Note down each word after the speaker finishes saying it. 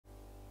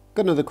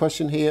Got another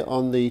question here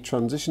on the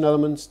transition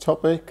elements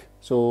topic.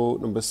 So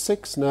number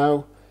 6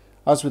 now.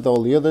 As with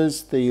all the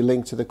others, the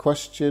link to the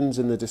questions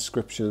in the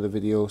description of the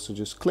video. So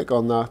just click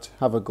on that,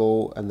 have a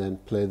go, and then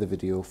play the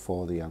video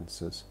for the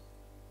answers.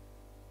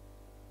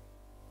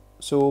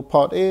 So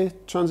part A,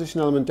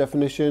 transition element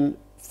definition,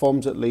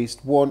 forms at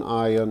least one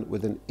ion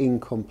with an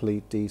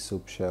incomplete d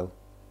subshell.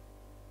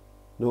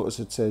 Notice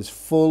it says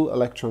full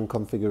electron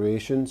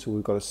configuration, so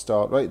we've got to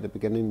start right at the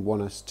beginning,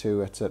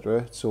 1s2,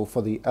 etc. So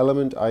for the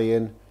element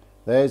ion,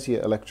 there's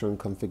your electron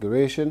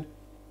configuration.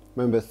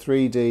 Remember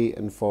 3d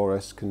and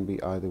 4s can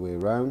be either way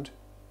around.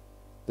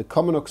 The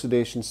common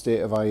oxidation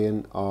state of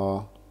ion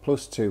are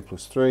 +2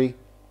 +3,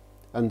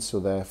 and so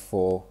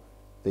therefore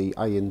the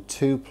ion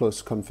 2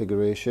 plus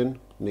configuration,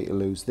 we need to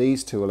lose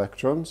these 2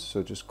 electrons, so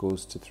it just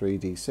goes to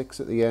 3d6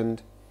 at the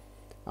end.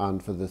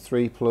 And for the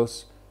 3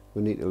 plus,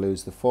 we need to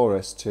lose the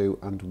 4s2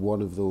 and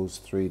one of those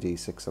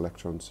 3d6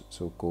 electrons,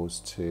 so it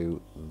goes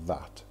to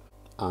that.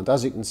 And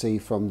as you can see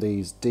from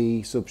these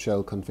d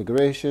subshell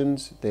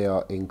configurations, they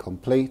are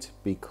incomplete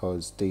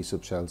because d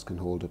subshells can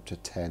hold up to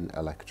 10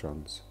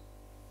 electrons.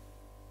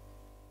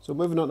 So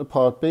moving on to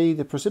part B,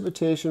 the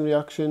precipitation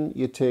reaction,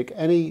 you take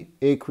any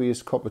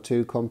aqueous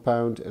copper-2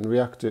 compound and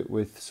react it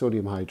with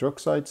sodium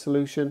hydroxide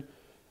solution,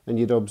 and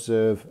you'd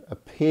observe a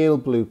pale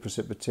blue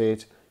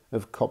precipitate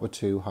of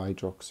copper-2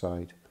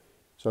 hydroxide.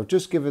 So I've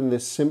just given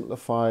this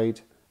simplified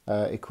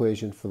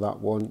equation for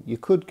that one. You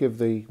could give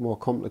the more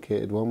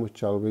complicated one,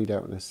 which I'll read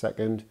out in a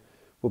second.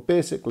 But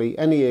basically,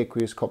 any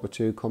aqueous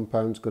copper-2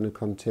 compound is going to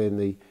contain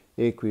the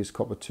aqueous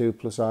copper-2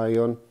 plus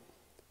ion.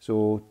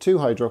 So 2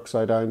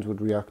 hydroxide ions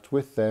would react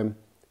with them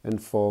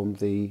and form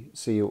the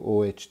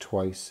CuOH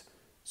twice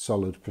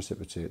solid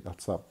precipitate.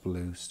 That's that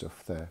blue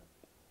stuff there.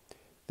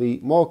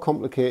 The more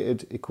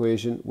complicated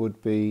equation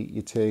would be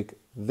you take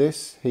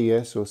this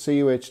here, so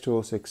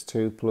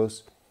CuH2O6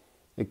 plus.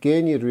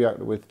 Again, you'd react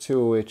with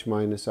 2OH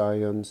minus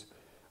ions,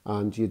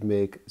 and you'd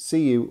make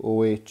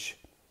CuOH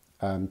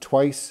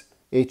twice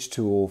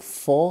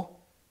H2O4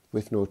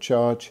 with no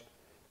charge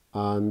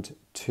and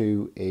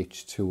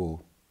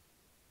 2H2O.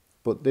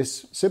 But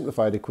this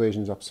simplified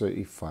equation is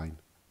absolutely fine.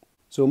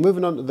 So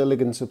moving on to the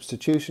ligand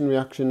substitution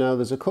reaction now,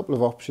 there's a couple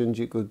of options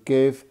you could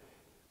give,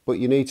 but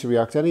you need to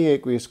react any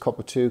aqueous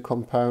copper-2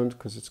 compound,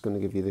 because it's going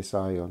to give you this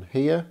ion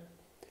here,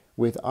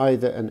 with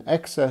either an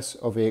excess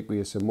of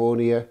aqueous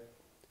ammonia,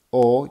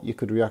 or you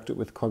could react it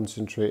with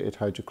concentrated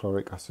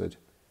hydrochloric acid.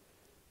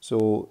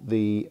 So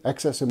the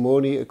excess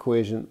ammonia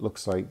equation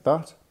looks like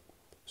that.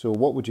 So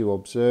what would you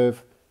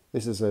observe?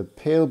 This is a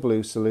pale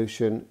blue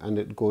solution, and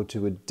it'd go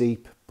to a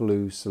deep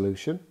blue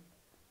solution.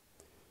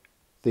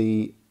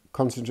 The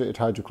concentrated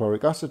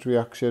hydrochloric acid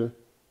reaction,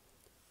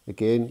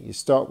 again, you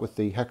start with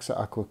the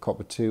hexaaqua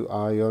copper-2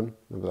 ion,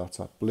 remember that's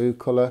that blue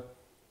colour,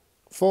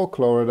 4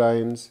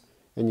 chlorides,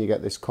 and you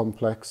get this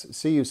complex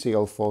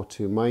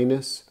CuCl4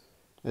 minus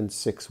and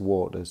 6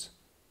 waters.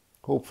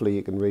 Hopefully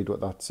you can read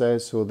what that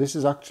says. So this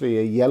is actually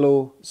a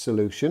yellow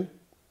solution.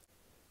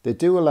 They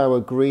do allow a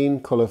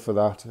green colour for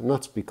that, and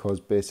that's because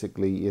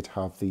basically you'd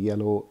have the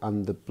yellow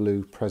and the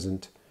blue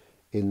present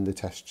in the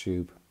test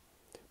tube.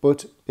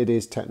 But it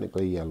is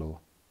technically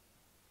yellow.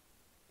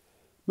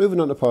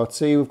 Moving on to part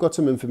C, we've got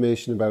some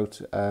information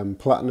about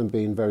platinum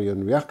being very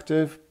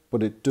unreactive,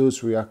 but it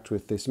does react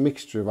with this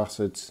mixture of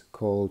acids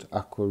called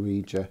aqua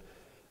regia.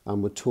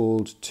 And we're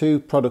told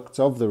 2 products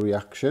of the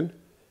reaction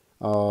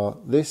are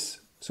this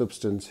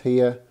substance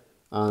here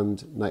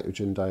and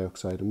nitrogen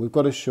dioxide. And we've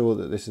got to show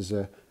that this is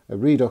a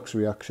redox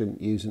reaction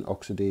using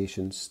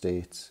oxidation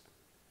states.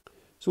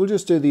 So we'll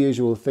just do the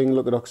usual thing,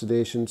 look at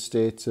oxidation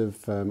states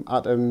of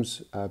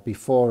atoms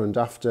before and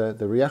after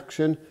the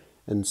reaction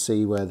and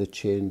see where the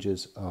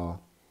changes are.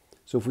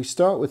 So if we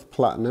start with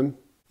platinum,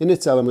 in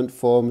its element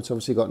form, it's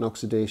obviously got an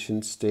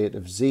oxidation state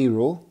of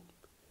 0.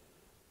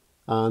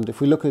 And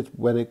if we look at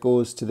when it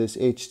goes to this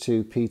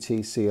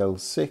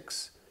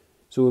H2PtCl6,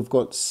 so we've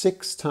got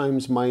 6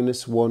 times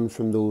minus 1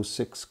 from those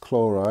 6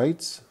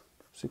 chlorides,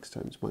 6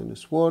 times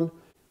minus 1.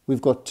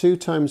 We've got 2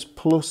 times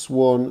plus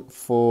 1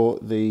 for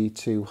the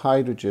 2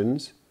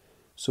 hydrogens.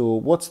 So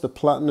what's the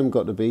platinum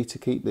got to be to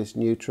keep this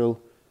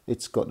neutral?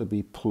 It's got to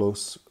be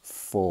plus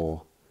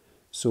 4.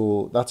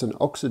 So that's an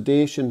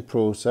oxidation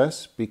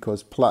process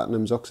because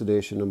platinum's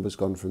oxidation number's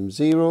gone from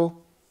 0,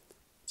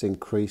 it's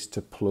increased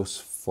to plus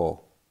 4.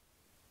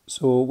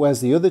 So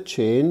where's the other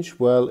change?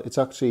 Well, it's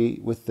actually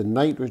with the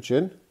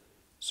nitrogen.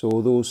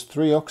 So those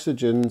 3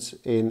 oxygens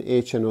in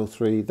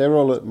HNO3, they're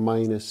all at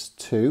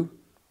 -2.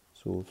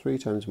 So 3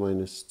 times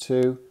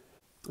 -2.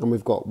 And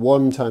we've got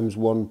 1 times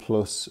 1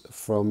 plus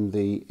from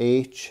the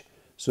H.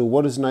 So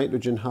what does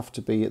nitrogen have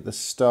to be at the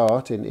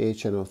start in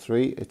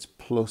HNO3? It's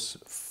plus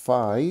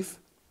 5.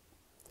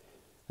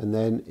 And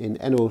then in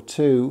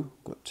NO2,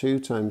 got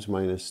 2 times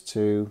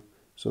 -2.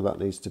 So that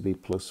needs to be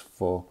plus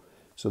 4.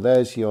 So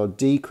there's your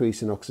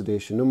decrease in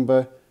oxidation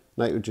number.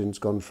 Nitrogen's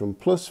gone from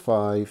plus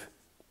 5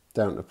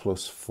 down to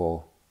plus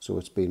 4. So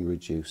it's been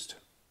reduced.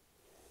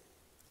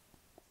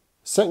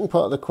 Second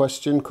part of the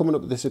question, coming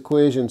up with this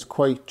equation is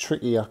quite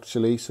tricky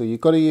actually. So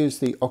you've got to use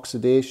the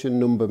oxidation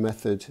number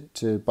method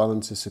to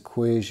balance this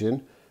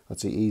equation.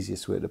 That's the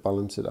easiest way to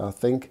balance it, I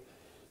think.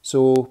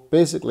 So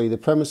basically the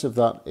premise of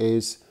that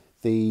is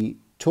the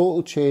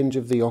total change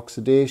of the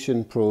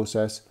oxidation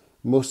process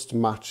must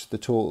match the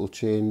total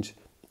change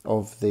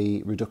of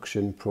the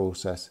reduction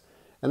process.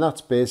 And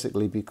that's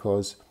basically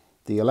because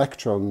the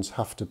electrons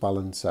have to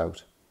balance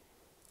out.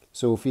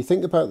 So if you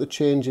think about the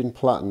change in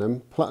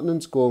platinum,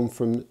 platinum's going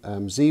from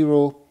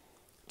 0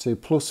 to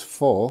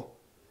 +4,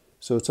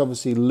 so it's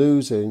obviously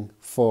losing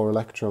 4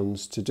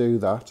 electrons to do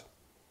that.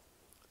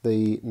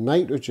 The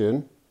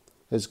nitrogen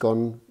has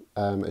gone,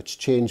 it's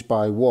changed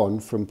by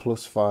 1 from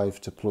 +5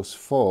 to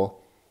 +4.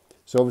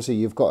 So obviously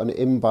you've got an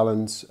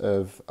imbalance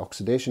of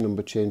oxidation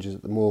number changes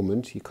at the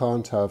moment. You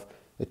can't have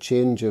a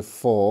change of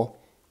 4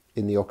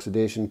 in the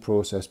oxidation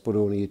process, but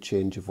only a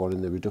change of 1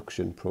 in the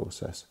reduction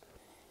process.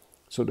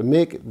 So to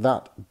make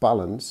that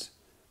balance,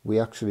 we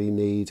actually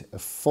need a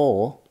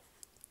 4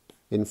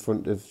 in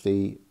front of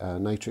the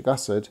nitric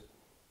acid,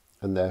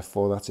 and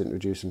therefore that's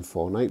introducing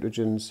 4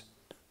 nitrogens.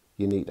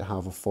 You need to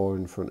have a 4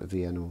 in front of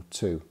the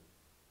NO2.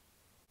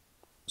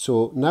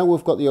 So now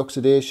we've got the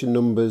oxidation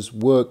numbers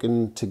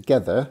working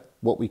together.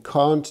 What we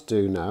can't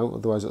do now,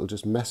 otherwise it'll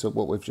just mess up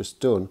what we've just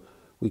done,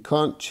 we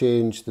can't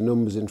change the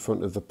numbers in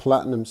front of the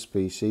platinum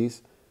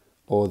species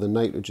or the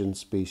nitrogen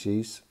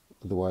species,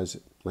 otherwise,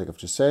 like I've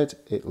just said,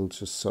 it'll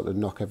just sort of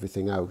knock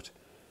everything out.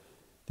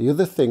 The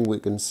other thing we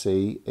can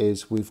see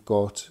is we've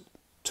got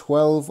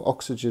 12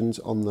 oxygens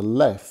on the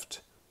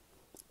left,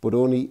 but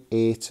only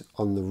 8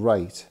 on the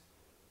right.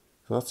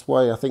 So that's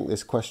why I think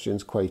this question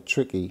is quite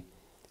tricky.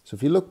 So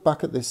if you look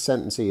back at this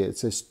sentence here, it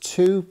says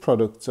 2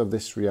 products of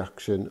this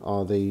reaction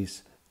are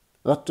these.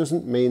 That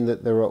doesn't mean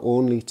that there are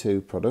only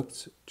 2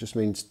 products, it just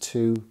means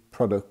 2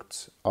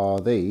 products are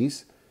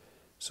these.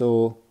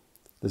 So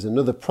there's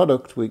another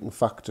product we can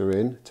factor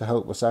in to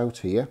help us out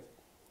here.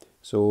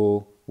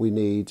 So we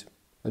need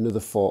another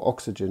 4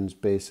 oxygens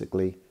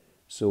basically.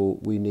 So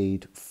we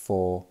need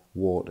 4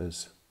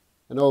 waters.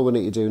 And all we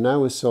need to do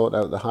now is sort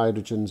out the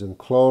hydrogens and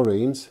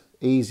chlorines.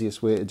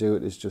 Easiest way to do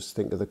it is just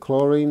think of the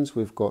chlorines.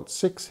 We've got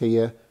 6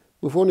 here.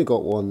 We've only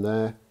got 1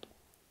 there.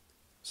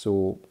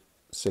 So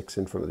 6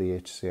 in front of the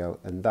HCl,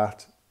 and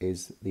that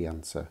is the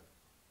answer.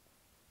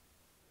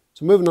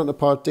 So moving on to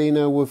part D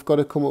now, we've got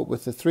to come up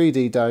with a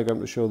 3D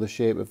diagram to show the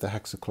shape of the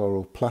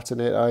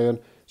hexachloroplatinate ion.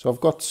 So I've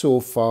got so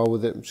far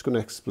with it. I'm just going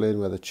to explain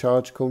where the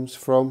charge comes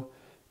from,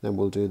 then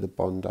we'll do the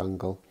bond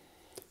angle.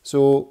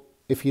 So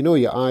if you know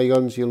your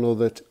ions, you'll know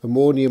that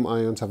ammonium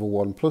ions have a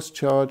 1+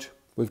 charge.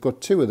 We've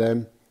got 2 of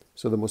them,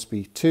 so there must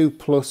be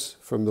 2+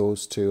 from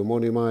those 2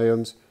 ammonium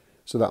ions.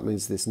 So that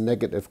means this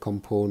negative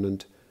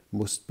component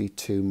must be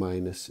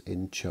 2-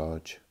 in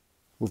charge.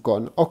 We've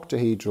got an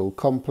octahedral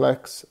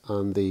complex,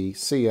 and the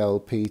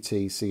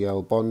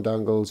Cl-Pt-Cl bond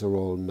angles are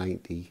all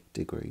 90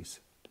 degrees.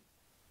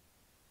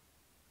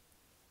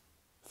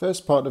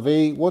 First part of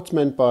E, what's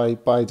meant by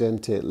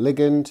bidentate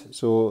ligand?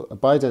 So a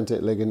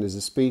bidentate ligand is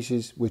a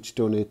species which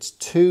donates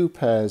 2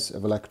 pairs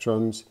of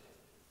electrons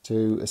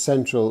to a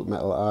central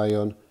metal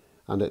ion,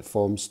 and it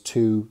forms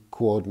 2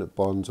 coordinate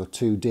bonds or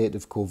 2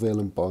 dative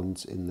covalent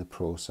bonds in the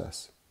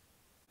process.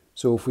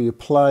 So if we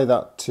apply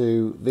that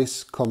to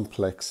this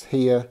complex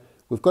here,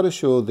 we've got to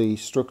show the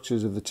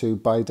structures of the 2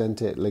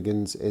 bidentate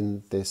ligands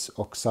in this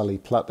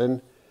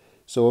oxaliplatin.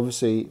 So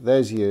obviously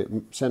there's your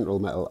central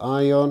metal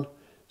ion.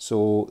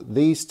 So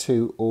these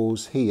 2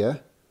 O's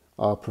here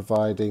are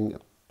providing a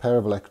pair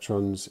of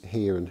electrons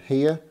here and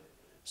here.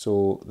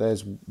 So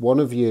there's one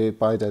of your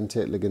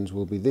bidentate ligands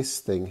will be this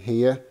thing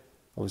here.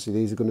 Obviously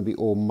these are going to be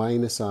O-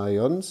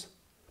 ions.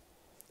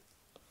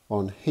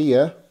 On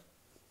here,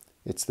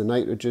 it's the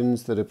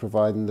nitrogens that are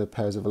providing the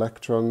pairs of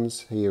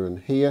electrons here and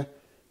here.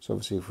 So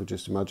obviously if we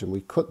just imagine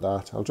we cut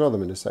that, I'll draw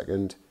them in a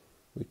second,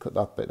 we cut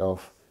that bit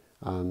off,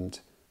 and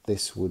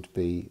this would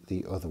be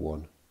the other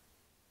one.